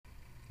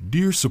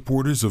Dear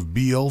supporters of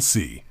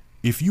BLC,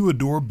 if you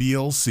adore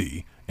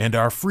BLC and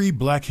our free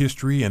Black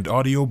History and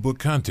audiobook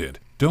content,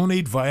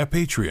 donate via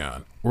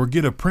Patreon or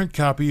get a print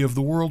copy of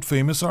the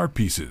world-famous art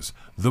pieces,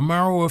 The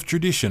Marrow of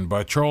Tradition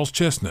by Charles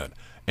Chesnutt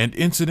and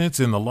Incidents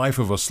in the Life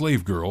of a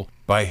Slave Girl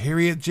by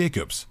Harriet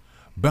Jacobs,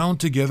 bound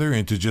together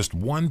into just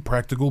one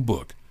practical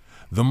book.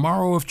 The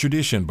Marrow of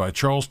Tradition by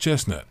Charles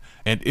Chesnutt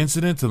and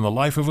Incidents in the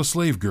Life of a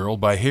Slave Girl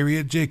by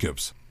Harriet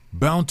Jacobs,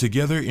 bound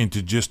together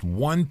into just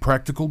one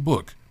practical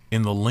book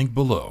in the link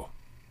below.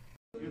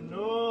 You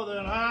know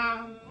that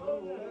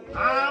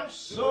I'm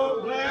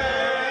so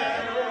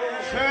glad,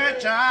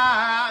 church,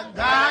 I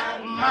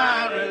got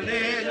my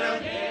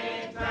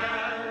religion.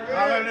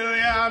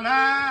 Hallelujah.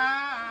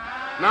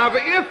 Now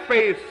the if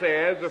faith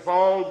says, if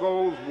all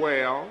goes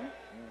well,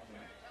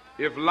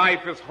 if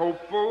life is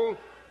hopeful,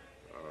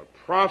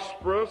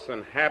 prosperous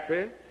and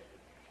happy,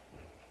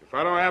 if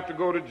I don't have to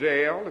go to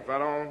jail, if I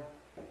don't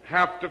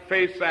have to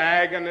face the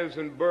agonies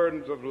and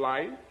burdens of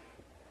life,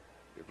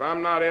 if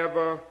I'm not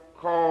ever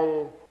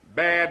called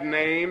bad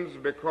names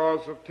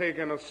because of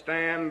taking a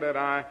stand that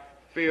I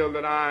feel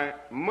that I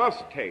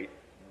must take,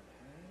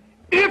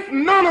 if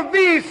none of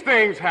these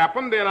things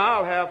happen, then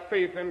I'll have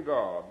faith in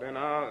God. Then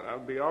I'll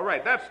be all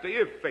right. That's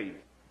the if faith.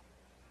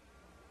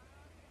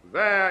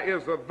 There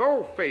is a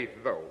though faith,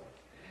 though.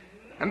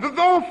 And the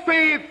though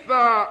faith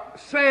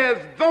says,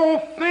 though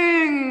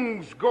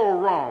things go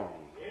wrong,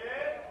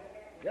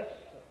 yes,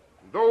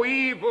 though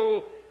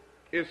evil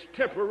is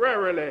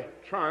temporarily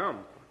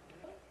triumphant,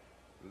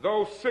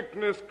 though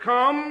sickness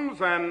comes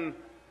and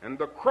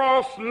the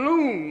cross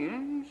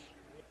looms,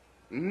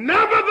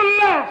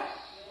 nevertheless,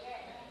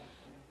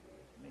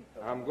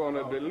 I'm going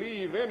to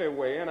believe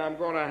anyway, and I'm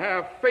going to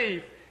have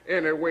faith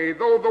anyway.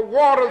 Though the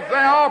waters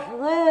thereof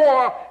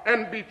roar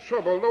and be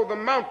troubled, though the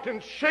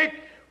mountains shake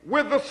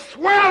with the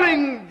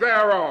swelling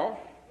thereof,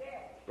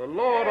 the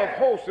Lord of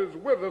hosts is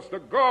with us. The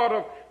God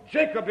of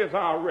Jacob is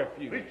our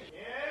refuge.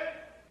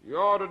 You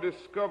ought to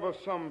discover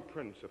some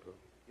principle.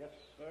 Yes,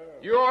 sir.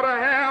 You ought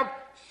to have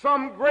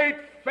some great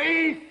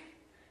faith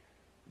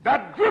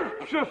that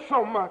grips you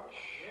so much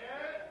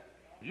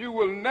you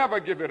will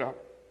never give it up.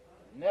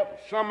 Never.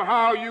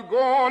 Somehow you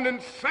go on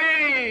and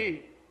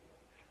say,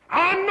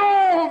 I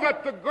know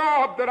that the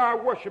God that I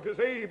worship is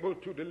able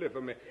to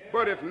deliver me.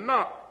 But if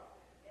not,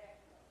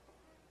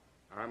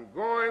 I'm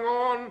going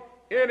on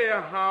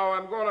anyhow.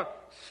 I'm going to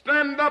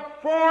stand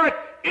up for it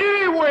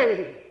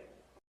anyway.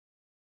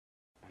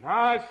 And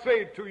I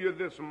say to you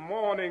this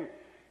morning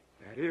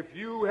that if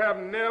you have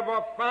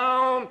never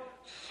found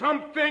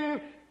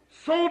something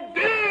so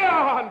dear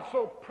and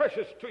so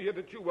precious to you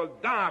that you will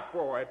die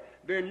for it,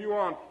 then you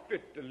aren't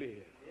fit to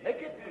live. Make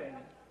it plain.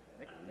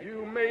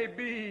 You may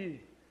be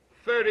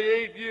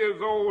 38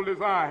 years old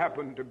as I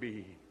happen to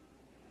be.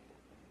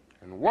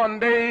 And one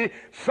day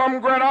some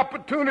great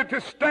opportunity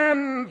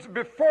stands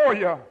before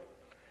you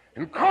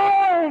and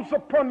calls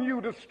upon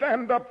you to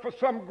stand up for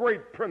some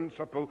great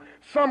principle,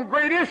 some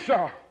great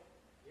issue,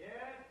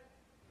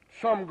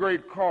 some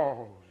great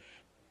cause.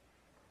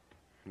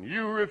 And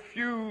you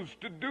refuse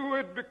to do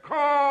it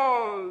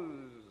because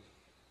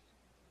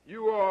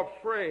you are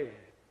afraid.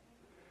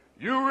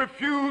 You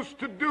refuse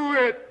to do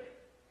it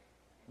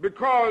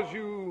because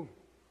you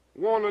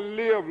want to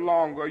live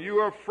longer.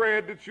 You're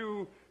afraid that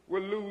you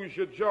will lose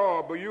your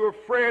job, or you're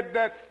afraid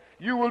that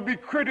you will be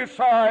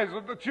criticized,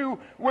 or that you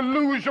will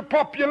lose your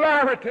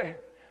popularity.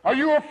 Are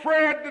you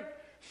afraid that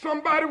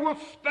somebody will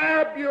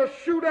stab you or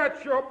shoot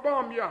at you or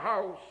bomb your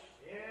house?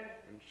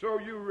 And so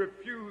you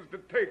refuse to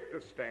take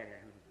the stand.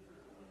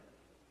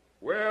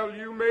 Well,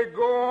 you may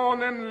go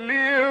on and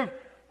live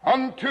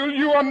until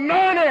you are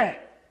 90,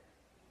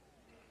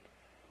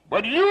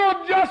 but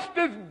you're just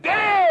as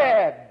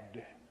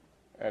dead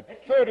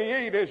at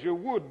 38 as you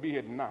would be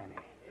at 90.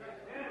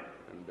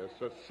 And the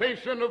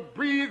cessation of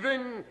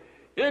breathing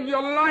in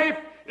your life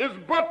is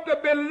but the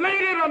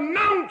belated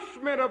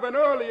announcement of an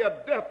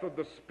earlier death of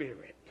the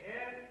spirit.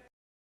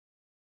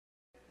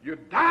 You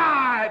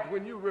died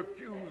when you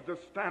refused to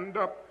stand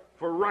up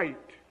for right.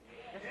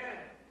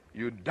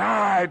 You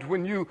died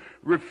when you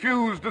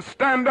refused to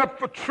stand up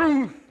for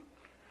truth.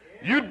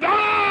 You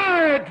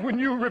died when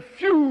you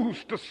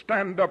refused to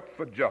stand up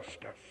for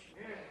justice.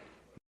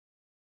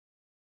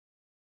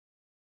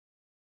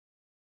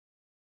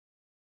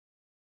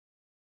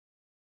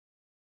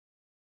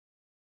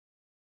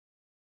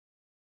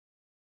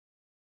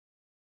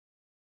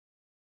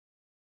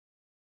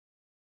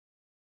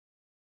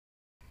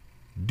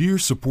 Dear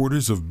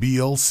supporters of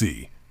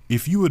BLC,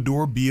 if you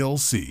adore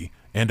BLC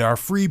and our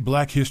free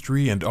Black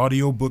History and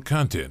audiobook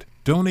content,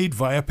 donate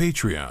via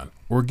Patreon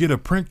or get a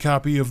print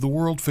copy of the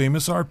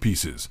world-famous art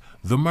pieces,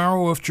 The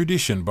Marrow of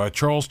Tradition by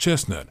Charles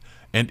Chesnutt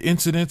and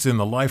Incidents in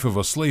the Life of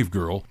a Slave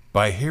Girl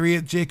by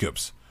Harriet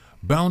Jacobs,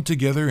 bound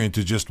together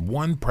into just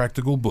one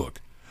practical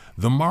book.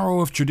 The Marrow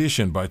of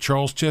Tradition by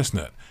Charles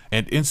Chesnutt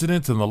and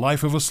Incidents in the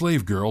Life of a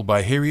Slave Girl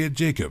by Harriet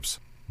Jacobs,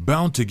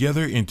 bound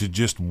together into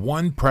just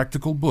one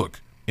practical book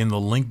in the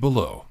link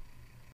below.